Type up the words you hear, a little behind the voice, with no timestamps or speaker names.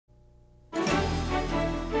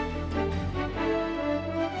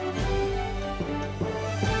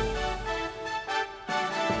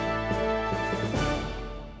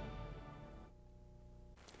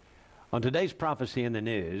On today's Prophecy in the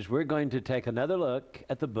News, we're going to take another look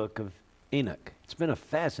at the book of Enoch. It's been a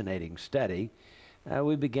fascinating study.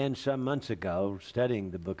 We began some months ago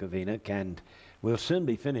studying the book of Enoch, and we'll soon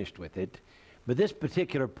be finished with it. But this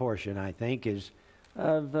particular portion, I think, is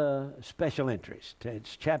of special interest.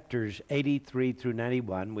 It's chapters 83 through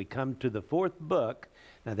 91. We come to the fourth book.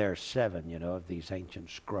 Now, there are seven, of these ancient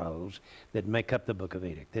scrolls that make up the book of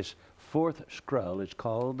Enoch. This fourth scroll is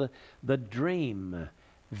called the Dream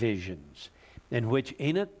Visions, in which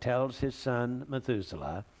Enoch tells his son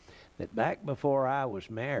Methuselah that back before I was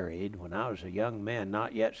married, when I was a young man,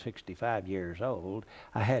 not yet 65 years old,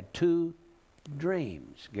 I had two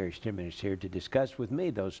dreams. Gary Stimman is here to discuss with me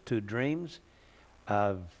those two dreams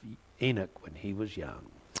of Enoch when he was young.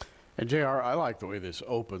 And J.R., I like the way this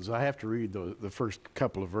opens. I have to read the first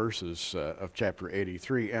couple of verses of chapter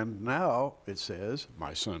 83. And now it says,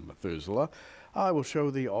 "My son Methuselah, I will show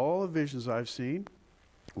thee all the visions I've seen,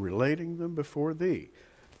 relating them before thee.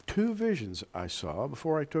 Two visions I saw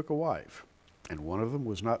before I took a wife, and one of them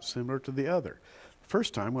was not similar to the other. The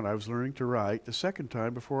first time when I was learning to write, the second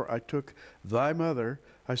time before I took thy mother,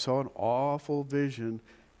 I saw an awful vision,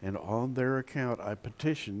 and on their account I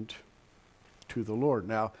petitioned to the Lord."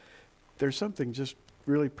 Now, there's something just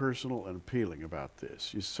really personal and appealing about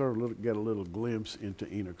this. You sort of get a little glimpse into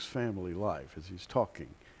Enoch's family life as he's talking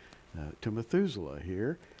to Methuselah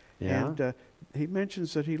here. Yeah. And he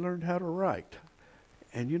mentions that he learned how to write.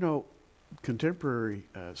 And contemporary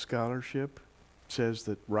scholarship says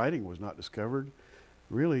that writing was not discovered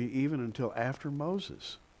really even until after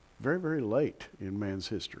Moses. Very, very late in man's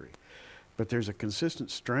history. But there's a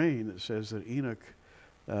consistent strain that says that Enoch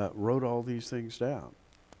wrote all these things down.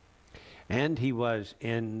 And he was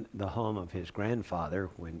in the home of his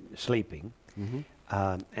grandfather when sleeping. Mm-hmm.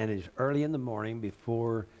 And it's early in the morning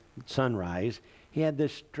before sunrise. He had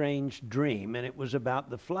this strange dream, and it was about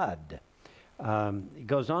the flood. He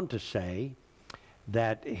goes on to say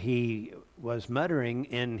that he was muttering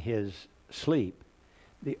in his sleep,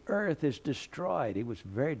 "The earth is destroyed." He was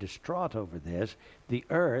very distraught over this. The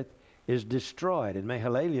earth is destroyed. And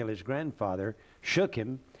Mahalalel, his grandfather, shook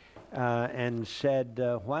him and said,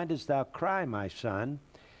 "Why dost thou cry, my son?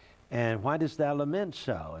 And why dost thou lament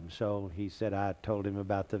so?" And so he said, I told him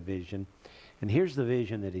about the vision. And here's the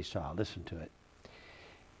vision that he saw. Listen to it.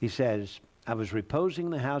 He says, "I was reposing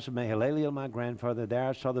in the house of Mahalalel, my grandfather. There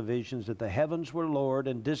I saw the visions that the heavens were lowered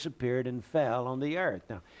and disappeared and fell on the earth."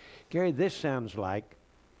 Now, Gary, this sounds like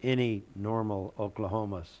any normal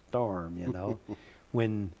Oklahoma storm,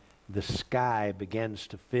 when the sky begins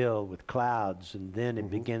to fill with clouds and then it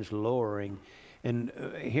begins lowering. And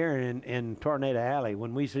here in Tornado Alley,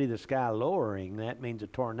 when we see the sky lowering, that means a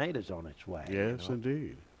tornado's on its way. Yes,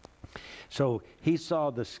 indeed. So he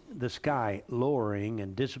saw the sky lowering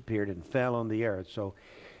and disappeared and fell on the earth. So,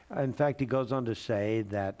 in fact, he goes on to say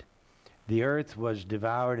that the earth was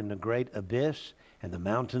devoured in a great abyss, and the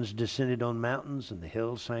mountains descended on mountains, and the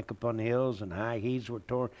hills sank upon hills, and high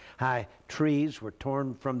trees were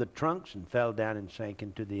torn from the trunks and fell down and sank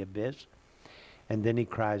into the abyss. And then he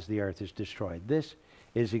cries, "The earth is destroyed." This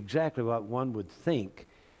is exactly what one would think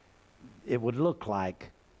it would look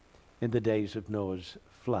like in the days of Noah's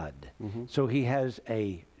flood. Mm-hmm. So he has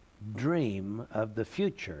a dream of the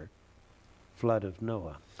future flood of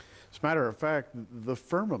Noah. As a matter of fact, the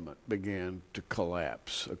firmament began to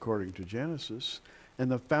collapse, according to Genesis,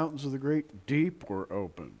 and the fountains of the great deep were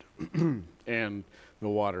opened, and the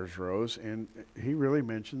waters rose, and he really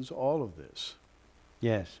mentions all of this.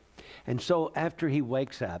 Yes. And so after he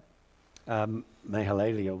wakes up,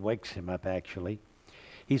 Mahalalel wakes him up actually,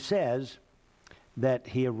 he says that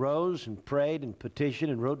he arose and prayed and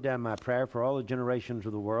petitioned and wrote down my prayer for all the generations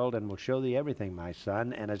of the world, and will show thee everything, my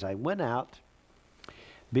son. And as I went out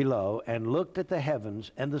below and looked at the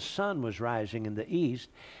heavens, and the sun was rising in the east,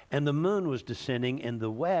 and the moon was descending in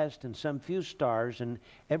the west, and some few stars, and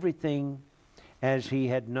everything as he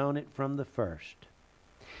had known it from the first.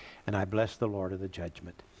 And I blessed the Lord of the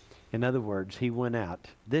judgment. In other words, he went out.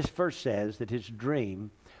 This verse says that his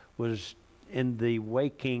dream was in the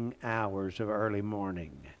waking hours of early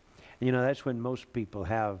morning. And that's when most people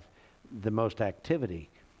have the most activity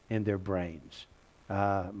in their brains.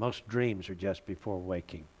 Most dreams are just before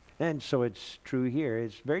waking. And so it's true here.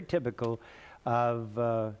 It's very typical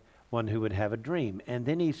of one who would have a dream. And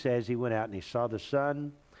then he says he went out and he saw the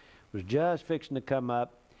sun was just fixing to come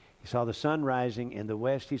up. He saw the sun rising. In the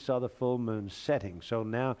west, he saw the full moon setting. So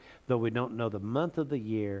now, though we don't know the month of the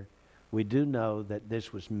year, we do know that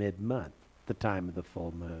this was mid-month, the time of the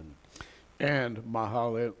full moon. And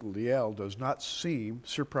Mahalalel does not seem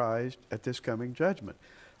surprised at this coming judgment.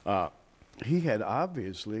 He had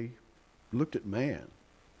obviously looked at man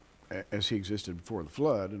as he existed before the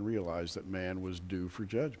flood, and realized that man was due for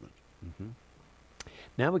judgment.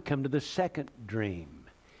 Now we come to the second dream.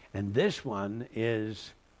 And this one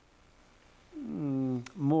is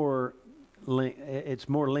more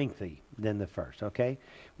lengthy than the first, okay?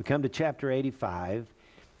 We come to chapter 85,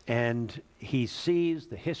 and he sees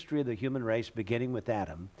the history of the human race beginning with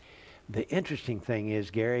Adam. The interesting thing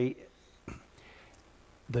is, Gary,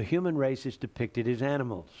 the human race is depicted as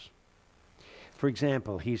animals. For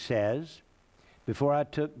example, he says, before I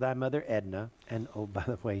took thy mother Edna, and oh, by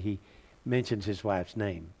the way, he mentions his wife's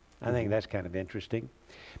name. I think that's kind of interesting,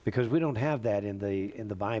 because we don't have that in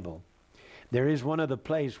the Bible. There is one other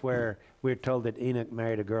place where we're told that Enoch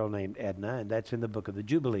married a girl named Edna, and that's in the book of the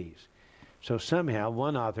Jubilees. So somehow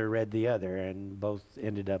one author read the other, and both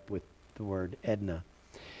ended up with the word Edna.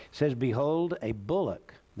 It says, behold, a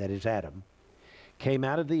bullock, that is Adam, came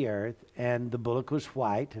out of the earth, and the bullock was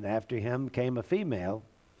white, and after him came a female,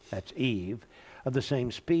 that's Eve, of the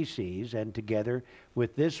same species, and together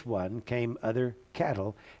with this one came other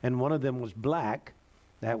cattle, and one of them was black,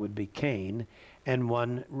 that would be Cain, and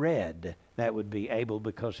one red, that would be Abel,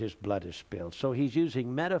 because his blood is spilled. So he's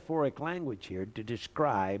using metaphoric language here to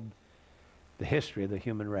describe the history of the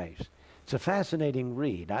human race. It's a fascinating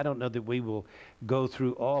read. I don't know that we will go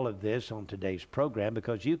through all of this on today's program,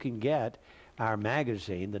 because you can get our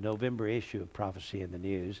magazine, the November issue of Prophecy in the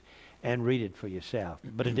News, and read it for yourself.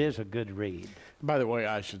 But it is a good read. By the way,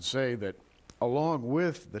 I should say that along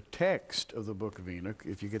with the text of the Book of Enoch,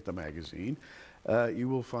 if you get the magazine, you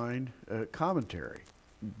will find a commentary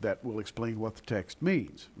that will explain what the text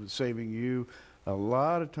means, saving you a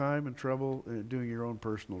lot of time and trouble doing your own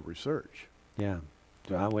personal research. Yeah,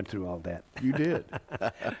 so I went through all that. You did.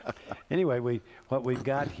 Anyway, what we've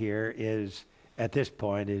got here is, at this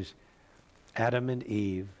point, is Adam and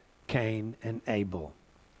Eve, Cain and Abel.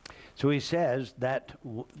 So he says that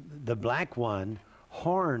the black one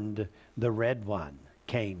horned the red one.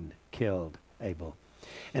 Cain killed Abel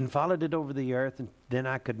and followed it over the earth, and then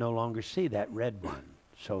I could no longer see that red one.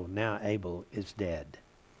 So now Abel is dead.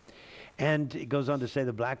 And it goes on to say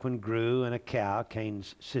the black one grew, and a cow,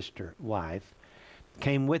 Cain's sister wife,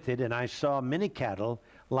 came with it, and I saw many cattle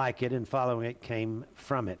like it, and following it came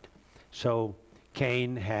from it. So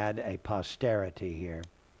Cain had a posterity here.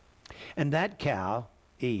 And that cow,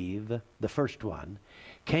 Eve, the first one,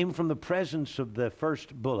 came from the presence of the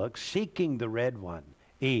first bullock, seeking the red one.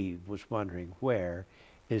 Eve was wondering, where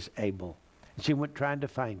is Abel? And she went trying to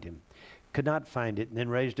find him, could not find it, and then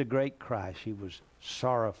raised a great cry. She was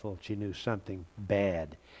sorrowful. She knew something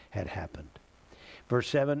bad had happened. Verse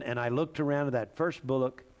 7, and I looked around, and that first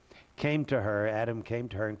bullock came to her, Adam came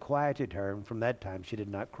to her and quieted her, and from that time she did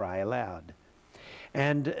not cry aloud.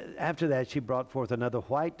 And after that she brought forth another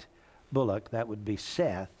white bullock, that would be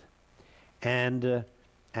Seth, and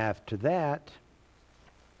after that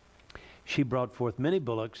she brought forth many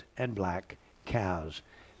bullocks and black cows,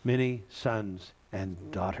 many sons and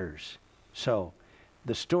daughters. So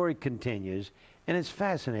the story continues, and it's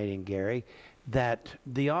fascinating, Gary, that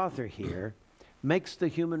the author here makes the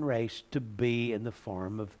human race to be in the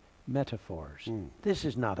form of metaphors. This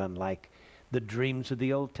is not unlike the dreams of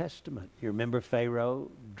the Old Testament. You remember Pharaoh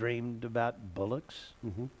dreamed about bullocks?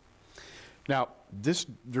 Now, this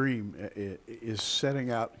dream is setting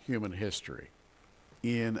out human history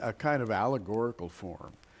in a kind of allegorical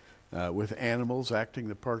form, with animals acting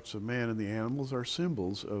the parts of man, and the animals are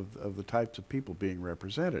symbols of the types of people being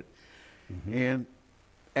represented. And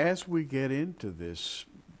as we get into this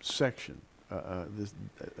section,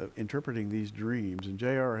 interpreting these dreams, and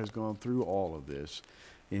J.R. has gone through all of this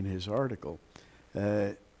in his article,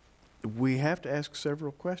 we have to ask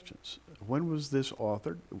several questions. When was this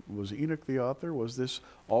authored? Was Enoch the author? Was this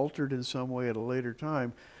altered in some way at a later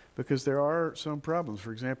time? Because there are some problems.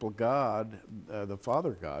 For example, God, the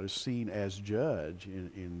Father God, is seen as judge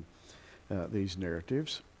in these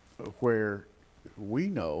narratives, where we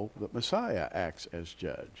know that Messiah acts as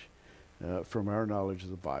judge from our knowledge of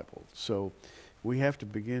the Bible. So we have to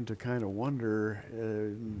begin to kind of wonder,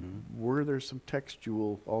 were there some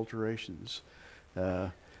textual alterations?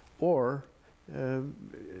 Or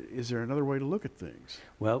is there another way to look at things?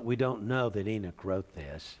 Well, we don't know that Enoch wrote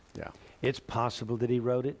this. Yeah. It's possible that he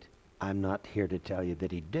wrote it. I'm not here to tell you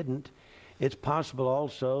that he didn't. It's possible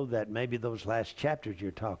also that maybe those last chapters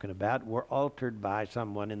you're talking about were altered by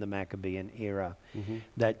someone in the Maccabean era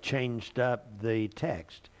that changed up the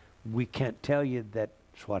text. We can't tell you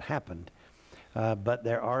that's what happened, but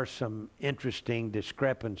there are some interesting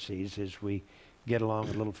discrepancies as we get along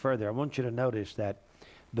a little further. I want you to notice that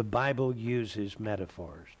the Bible uses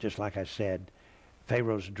metaphors. Just like I said,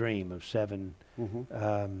 Pharaoh's dream of 7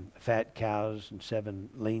 fat cows and 7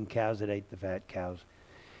 lean cows that ate the fat cows.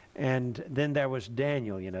 And then there was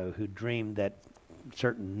Daniel, you know, who dreamed that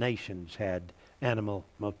certain nations had animal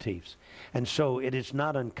motifs. And so it is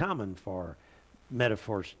not uncommon for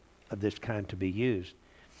metaphors of this kind to be used.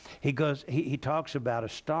 He talks about a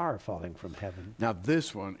star falling from heaven. Now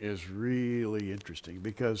this one is really interesting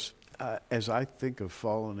because as I think of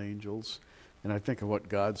fallen angels, and I think of what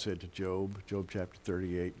God said to Job chapter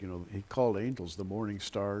 38, you know, he called angels the morning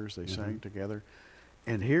stars, they sang together.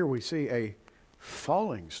 And here we see a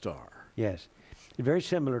falling star. Yes. Very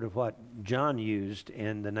similar to what John used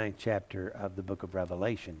in the 9th chapter of the book of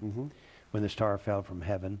Revelation, when the star fell from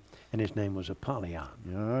heaven, and his name was Apollyon.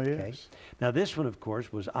 Oh, yes. Okay? Now this one, of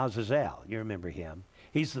course, was Azazel. You remember him.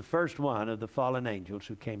 He's the first one of the fallen angels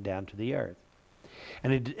who came down to the earth.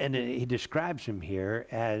 And he describes him here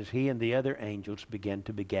as he and the other angels began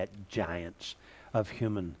to beget giants of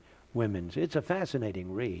human women. It's a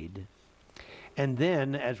fascinating read. And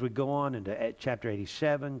then as we go on into chapter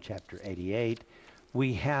 87, chapter 88,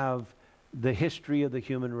 we have the history of the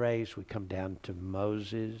human race. We come down to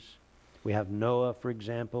Moses. We have Noah, for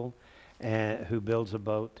example, who builds a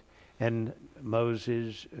boat, and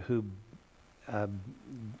Moses, who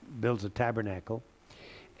builds a tabernacle.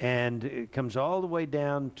 And it comes all the way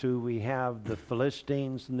down to we have the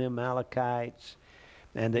Philistines and the Amalekites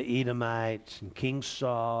and the Edomites and King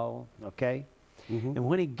Saul, okay? And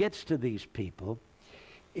when he gets to these people,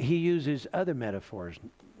 he uses other metaphors.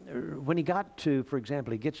 When he got to, for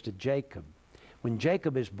example, he gets to Jacob. When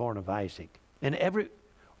Jacob is born of Isaac, and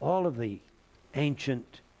all of the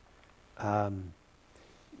ancient, the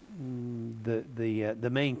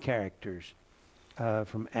main characters,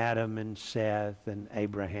 from Adam and Seth and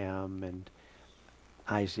Abraham and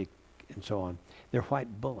Isaac and so on, they're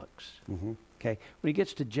white bullocks. Okay, when he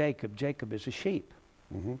gets to Jacob, Jacob is a sheep,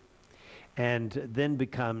 and then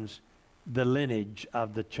becomes the lineage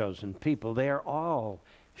of the chosen people. They are all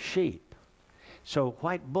sheep. So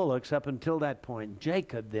white bullocks up until that point.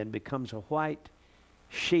 Jacob then becomes a white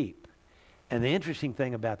sheep. And the interesting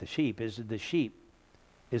thing about the sheep is that the sheep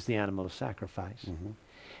is the animal of sacrifice.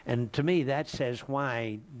 And to me, that says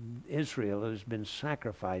why Israel has been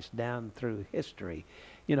sacrificed down through history.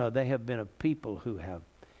 You know, they have been a people who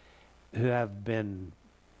have been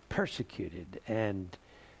persecuted and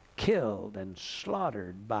killed and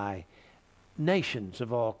slaughtered by nations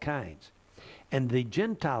of all kinds. And the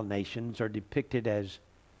Gentile nations are depicted as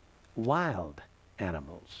wild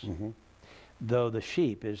animals, though the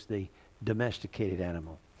sheep is the domesticated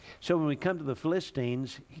animal. So when we come to the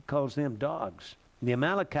Philistines, he calls them dogs. The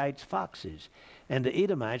Amalekites, foxes. And the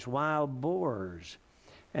Edomites, wild boars.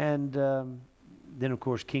 And then, of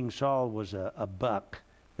course, King Saul was a buck,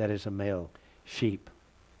 that is a male sheep.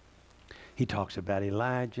 He talks about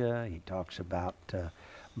Elijah. He talks about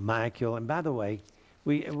Michael. And by the way,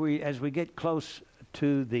 we as we get close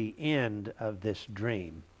to the end of this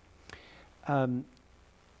dream,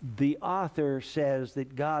 the author says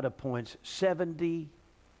that God appoints 70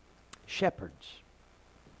 shepherds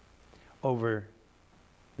over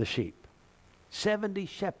the sheep. 70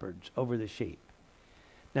 shepherds over the sheep.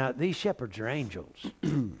 Now, these shepherds are angels.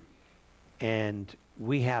 And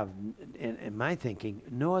we have, in my thinking,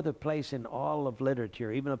 no other place in all of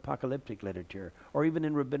literature, even apocalyptic literature, or even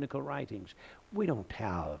in rabbinical writings, we don't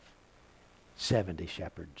have 70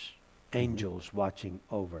 shepherds, angels watching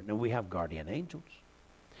over. Now, we have guardian angels.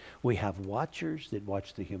 We have watchers that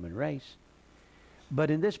watch the human race. But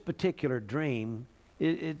in this particular dream,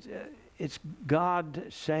 it's God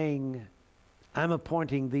saying, I'm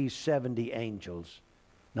appointing these 70 angels,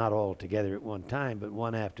 not all together at one time, but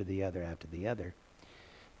one after the other,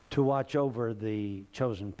 to watch over the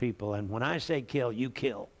chosen people. And when I say kill, you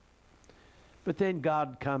kill. But then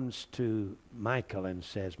God comes to Michael and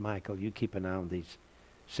says, Michael, you keep an eye on these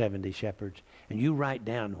 70 shepherds, and you write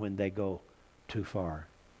down when they go too far.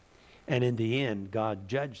 And in the end, God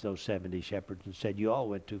judged those 70 shepherds and said, you all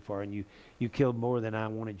went too far, and you killed more than I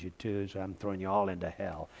wanted you to, so I'm throwing you all into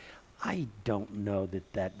hell. I don't know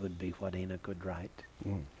that that would be what Enoch would write.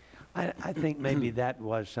 I think maybe that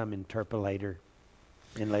was some interpolator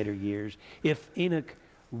in later years. If Enoch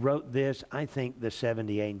wrote this, I think the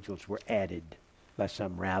 70 angels were added by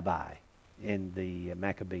some rabbi in the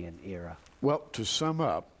Maccabean era. Well, to sum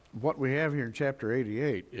up, what we have here in chapter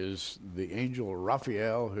 88 is the angel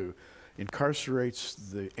Raphael who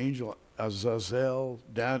incarcerates the angel Azazel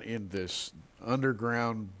down in this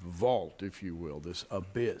underground vault, if you will, this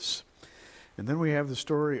abyss. And then we have the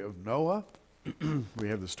story of Noah. We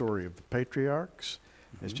have the story of the patriarchs.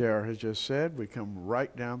 As J.R. has just said, we come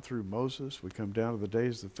right down through Moses. We come down to the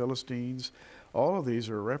days of the Philistines. All of these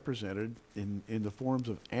are represented in the forms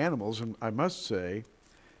of animals. And I must say,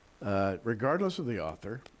 regardless of the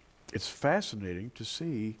author, it's fascinating to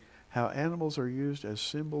see how animals are used as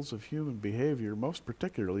symbols of human behavior, most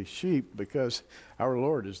particularly sheep, because our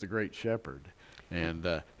Lord is the great shepherd,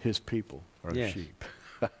 and his people are the sheep.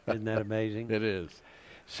 Isn't that amazing? It is.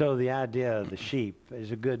 So the idea of the sheep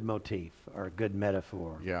is a good motif or a good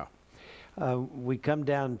metaphor. Yeah. We come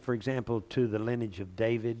down, for example, to the lineage of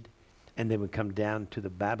David, and then we come down to the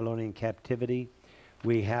Babylonian captivity.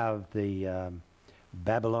 We have the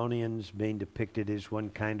Babylonians being depicted as one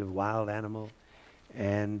kind of wild animal,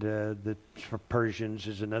 and the Persians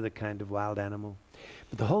is another kind of wild animal.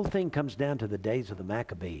 But the whole thing comes down to the days of the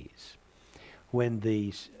Maccabees, when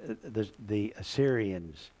the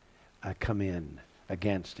Assyrians come in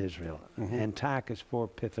against Israel. Antiochus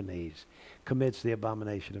IV Epiphanes commits the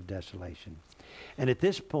abomination of desolation. And at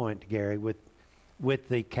this point, Gary, with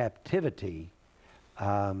the captivity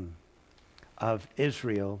of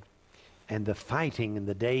Israel and the fighting in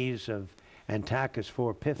the days of Antiochus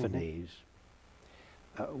IV Epiphanes,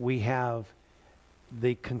 we have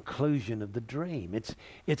the conclusion of the dream.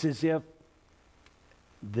 It's as if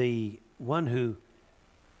the one who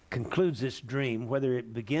concludes this dream, whether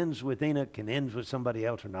it begins with Enoch and ends with somebody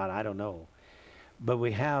else or not, I don't know. But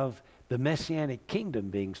we have the Messianic kingdom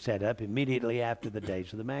being set up immediately after the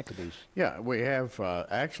days of the Maccabees. Yeah, we have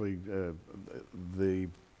actually the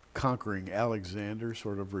conquering Alexander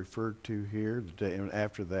sort of referred to here. And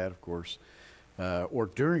after that, of course, or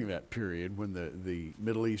during that period when the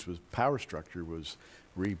Middle East power structure was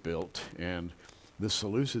rebuilt and the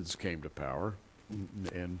Seleucids came to power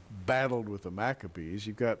and battled with the Maccabees.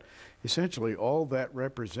 You've got essentially all that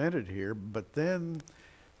represented here, but then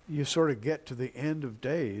you sort of get to the end of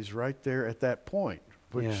days right there at that point,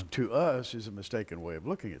 which to us is a mistaken way of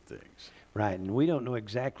looking at things. Right, and we don't know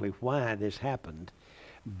exactly why this happened.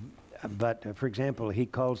 But, for example, he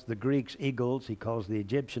calls the Greeks eagles, he calls the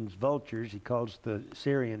Egyptians vultures, he calls the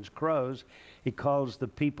Syrians crows, he calls the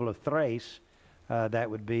people of Thrace, that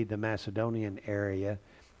would be the Macedonian area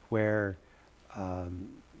where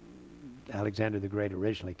Alexander the Great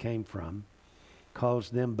originally came from, calls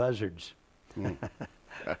them buzzards.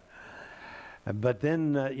 But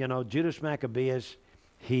then, Judas Maccabeus,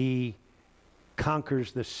 he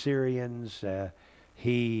conquers the Syrians,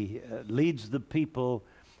 he leads the people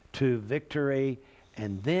to victory,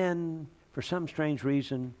 and then, for some strange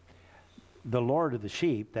reason, the Lord of the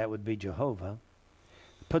sheep, that would be Jehovah,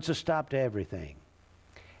 puts a stop to everything.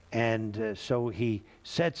 And so he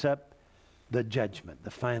sets up the judgment,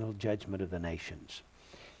 the final judgment of the nations.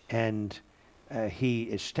 And he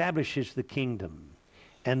establishes the kingdom,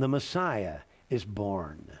 and the Messiah is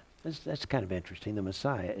born. That's kind of interesting. The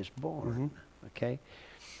Messiah is born, okay?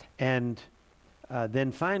 And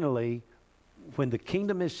then finally, when the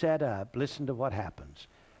kingdom is set up, listen to what happens.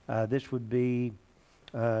 This would be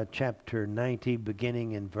chapter 90,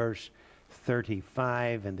 beginning in verse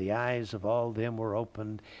 35. And the eyes of all them were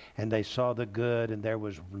opened, and they saw the good, and there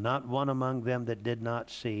was not one among them that did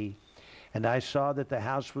not see. And I saw that the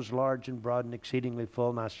house was large and broad and exceedingly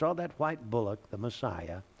full. And I saw that white bullock, the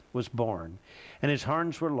Messiah, was born, and his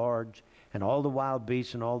horns were large, and all the wild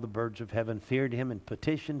beasts and all the birds of heaven feared him and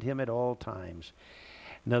petitioned him at all times.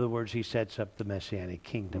 In other words, he sets up the Messianic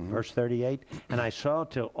kingdom. Verse 38, and I saw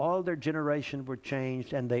till all their generation were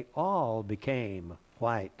changed, and they all became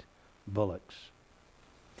white bullocks.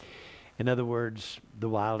 In other words, the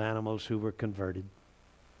wild animals who were converted,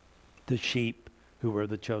 the sheep who were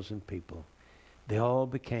the chosen people, they all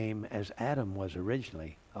became, as Adam was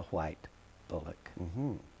originally, a white bullock.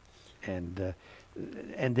 And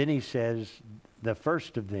then he says, the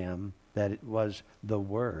first of them, that it was the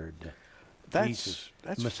Word. That's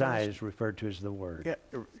Messiah is referred to as the Word.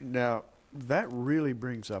 Yeah. Now, that really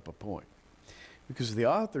brings up a point, because the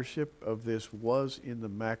authorship of this was in the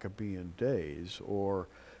Maccabean days, or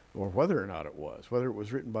whether or not it was, whether it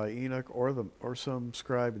was written by Enoch or some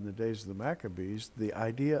scribe in the days of the Maccabees, the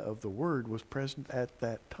idea of the Word was present at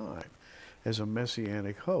that time as a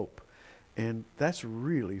messianic hope. And that's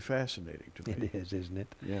really fascinating to me. It is, isn't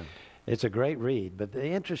it? Yeah. It's a great read. But the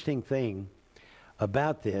interesting thing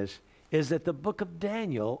about this is that the book of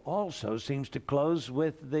Daniel also seems to close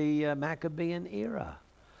with the Maccabean era.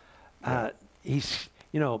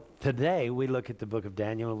 Today we look at the book of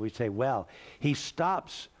Daniel and we say, well, he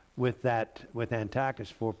stops with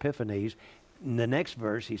Antiochus IV Epiphanes. In the next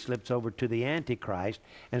verse, he slips over to the Antichrist.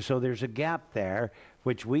 And so there's a gap there,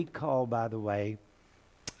 which we call, by the way,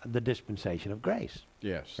 the dispensation of grace.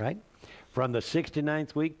 Yes. Right? From the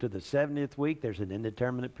 69th week to the 70th week, there's an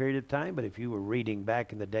indeterminate period of time. But if you were reading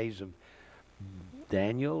back in the days of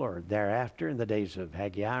Daniel or thereafter, in the days of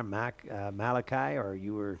Haggai or Malachi, or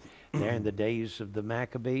you were there in the days of the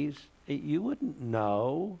Maccabees, you wouldn't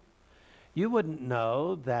know. You wouldn't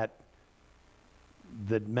know that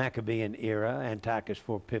the Maccabean era, Antiochus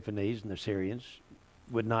IV Epiphanes and the Syrians,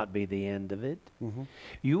 would not be the end of it.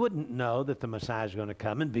 You wouldn't know that the Messiah is going to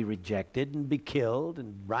come and be rejected and be killed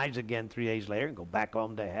and rise again 3 days later and go back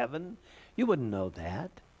home to heaven. You wouldn't know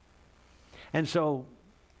that. And so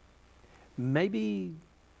maybe,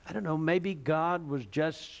 I don't know, maybe God was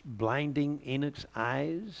just blinding Enoch's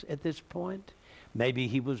eyes at this point. Maybe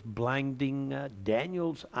he was blinding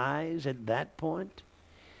Daniel's eyes at that point.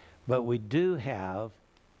 But we do have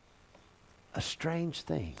a strange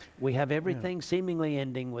thing. We have everything seemingly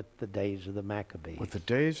ending with the days of the Maccabees. With the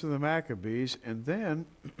days of the Maccabees, and then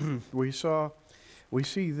we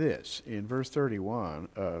see this in verse 31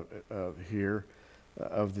 here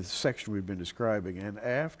of the section we've been describing. And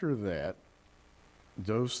after that,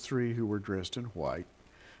 those three who were dressed in white,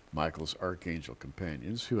 Michael's archangel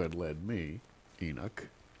companions, who had led me, Enoch,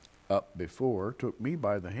 up before, took me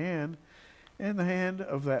by the hand, and the hand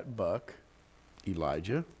of that buck,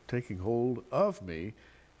 Elijah, taking hold of me,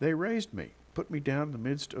 they raised me, put me down in the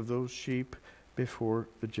midst of those sheep before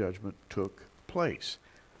the judgment took place.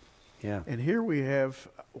 Yeah. And here we have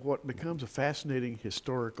what becomes a fascinating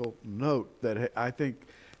historical note that I think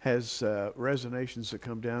has resonations that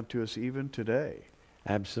come down to us even today.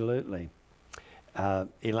 Absolutely.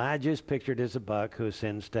 Elijah is pictured as a buck who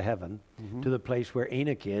ascends to heaven, to the place where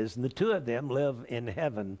Enoch is, and the two of them live in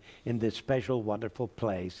heaven in this special, wonderful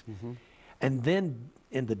place. And then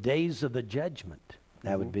in the days of the judgment,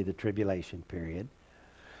 that would be the tribulation period,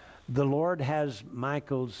 the Lord has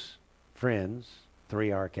Michael's friends,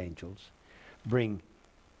 3 archangels, bring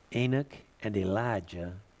Enoch and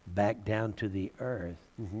Elijah back down to the earth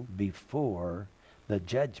before the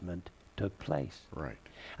judgment took place. Right.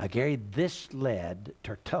 Gary, this led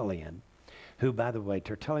Tertullian, who, by the way,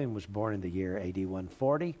 Tertullian was born in the year AD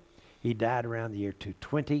 140. He died around the year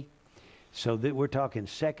 220. So that we're talking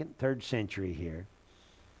 2nd, 3rd century here.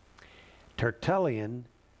 Tertullian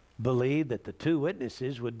believed that the 2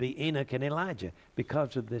 witnesses would be Enoch and Elijah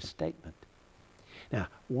because of this statement. Now,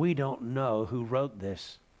 we don't know who wrote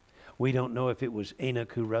this. We don't know if it was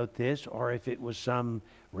Enoch who wrote this or if it was some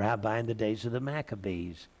rabbi in the days of the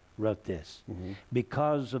Maccabees wrote this.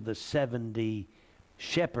 Because of the 70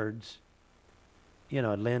 shepherds, you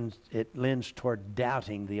know, it lends toward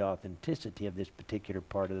doubting the authenticity of this particular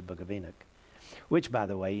part of the book of Enoch. Which, by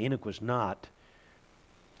the way, Enoch was not,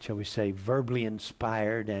 shall we say, verbally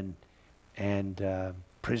inspired and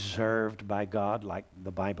preserved by God like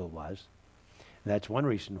the Bible was. That's one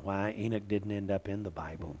reason why Enoch didn't end up in the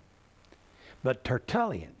Bible. But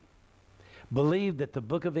Tertullian believed that the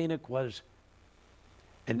book of Enoch was,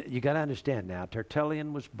 and you got to understand now,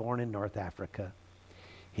 Tertullian was born in North Africa.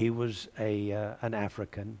 He was an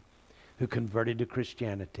African who converted to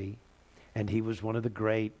Christianity, and he was one of the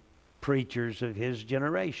great preachers of his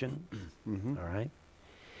generation. All right?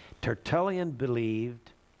 Tertullian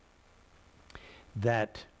believed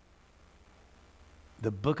that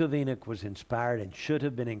the book of Enoch was inspired and should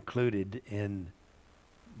have been included in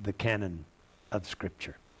the canon of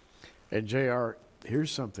Scripture. And J.R.,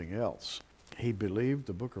 here's something else. He believed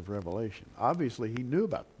the book of Revelation. Obviously, he knew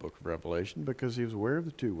about the book of Revelation because he was aware of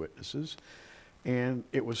the 2 witnesses. And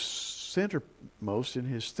it was centermost in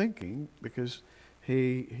his thinking because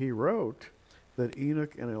he wrote that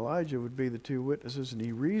Enoch and Elijah would be the 2 witnesses. And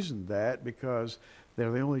he reasoned that because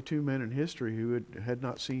they're the only 2 men in history who had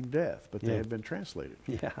not seen death, but they had been translated.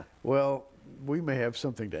 Yeah. Well, we may have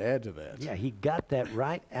something to add to that. Yeah, he got that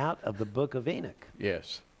right out of the book of Enoch.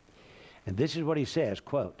 Yes. And this is what he says,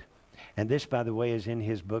 quote, and this, by the way, is in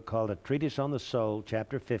his book called A Treatise on the Soul,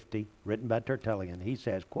 chapter 50, written by Tertullian. He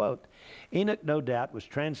says, quote, Enoch no doubt was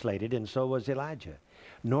translated, and so was Elijah,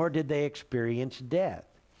 nor did they experience death.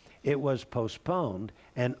 It was postponed,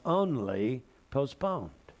 and only postponed.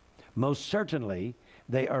 Most certainly,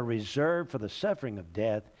 they are reserved for the suffering of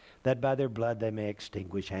death, that by their blood they may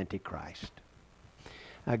extinguish Antichrist.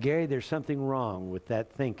 Now, Gary, there's something wrong with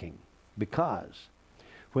that thinking, because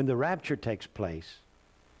when the rapture takes place,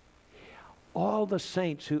 all the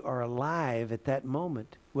saints who are alive at that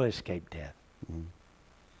moment will escape death.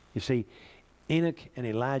 You see, Enoch and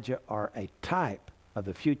Elijah are a type of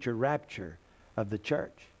the future rapture of the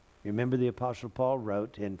church. Remember the Apostle Paul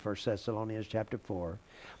wrote in 1 Thessalonians chapter 4,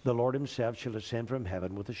 the Lord himself shall ascend from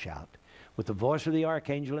heaven with a shout, with the voice of the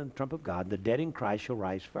archangel and the trump of God, the dead in Christ shall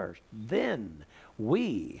rise first. Then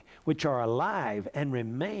we, which are alive and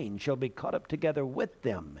remain, shall be caught up together with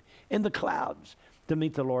them in the clouds to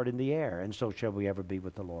meet the Lord in the air, and so shall we ever be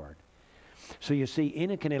with the Lord. So you see,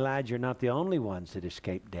 Enoch and Elijah are not the only ones that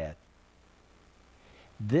escaped death.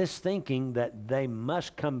 This thinking that they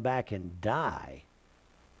must come back and die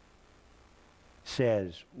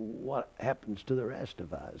says, what happens to the rest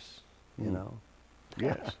of us, you know?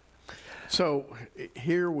 Yes. So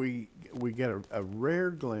here we get a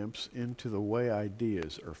rare glimpse into the way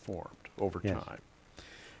ideas are formed over time.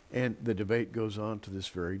 And the debate goes on to this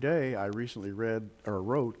very day. I recently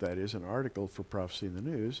wrote, that is, an article for Prophecy in the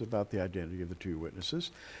News about the identity of the two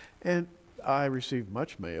witnesses. And I received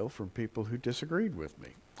much mail from people who disagreed with me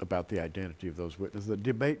about the identity of those witnesses. The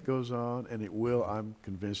debate goes on, and it will, I'm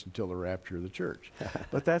convinced, until the rapture of the church.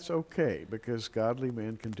 But that's okay, because godly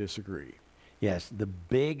men can disagree. Yes, the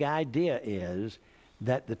big idea is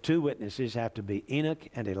that the two witnesses have to be Enoch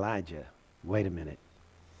and Elijah. Wait a minute.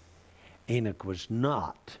 Enoch was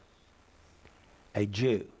not a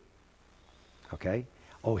Jew. Okay?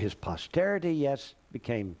 Oh, his posterity, yes,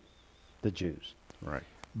 became the Jews. Right.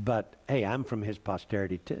 But, hey, I'm from his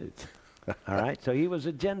posterity too. All right? So he was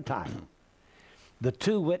a Gentile. The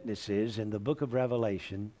two witnesses in the book of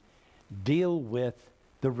Revelation deal with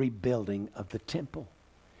the rebuilding of the temple.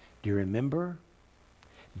 Do you remember?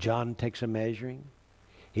 John takes a measuring.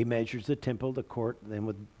 He measures the temple, the court, then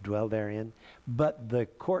would dwell therein. But the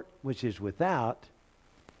court which is without,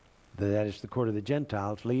 that is the court of the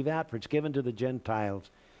Gentiles, leave out, for it's given to the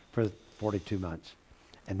Gentiles for 42 months.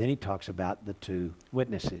 And then he talks about the two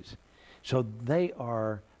witnesses. So they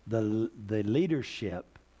are the leadership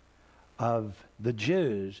of the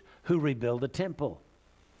Jews who rebuild the temple.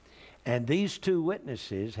 And these two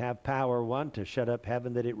witnesses have power, one, to shut up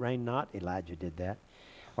heaven that it rain not. Elijah did that.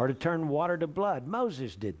 Or to turn water to blood.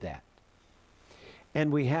 Moses did that.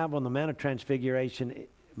 And we have on the Mount of Transfiguration,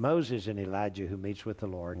 Moses and Elijah who meets with the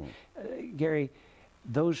Lord. Gary,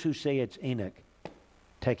 those who say it's Enoch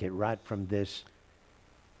take it right from this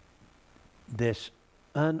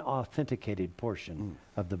unauthenticated portion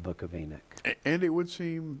of the book of Enoch. And it would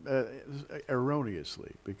seem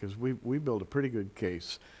erroneously, because we build a pretty good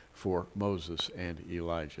case for Moses and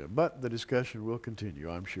Elijah. But the discussion will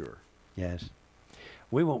continue, I'm sure. Yes.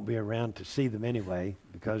 We won't be around to see them anyway,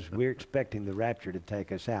 because we're expecting the rapture to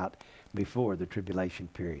take us out before the tribulation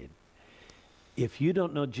period. If you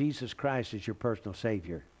don't know Jesus Christ as your personal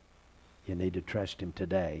Savior, you need to trust Him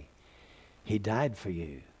today. He died for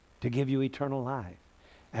you to give you eternal life.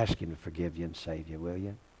 Ask Him to forgive you and save you, will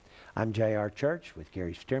you? I'm J.R. Church with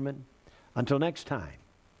Gary Stearman. Until next time,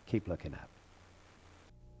 keep looking up.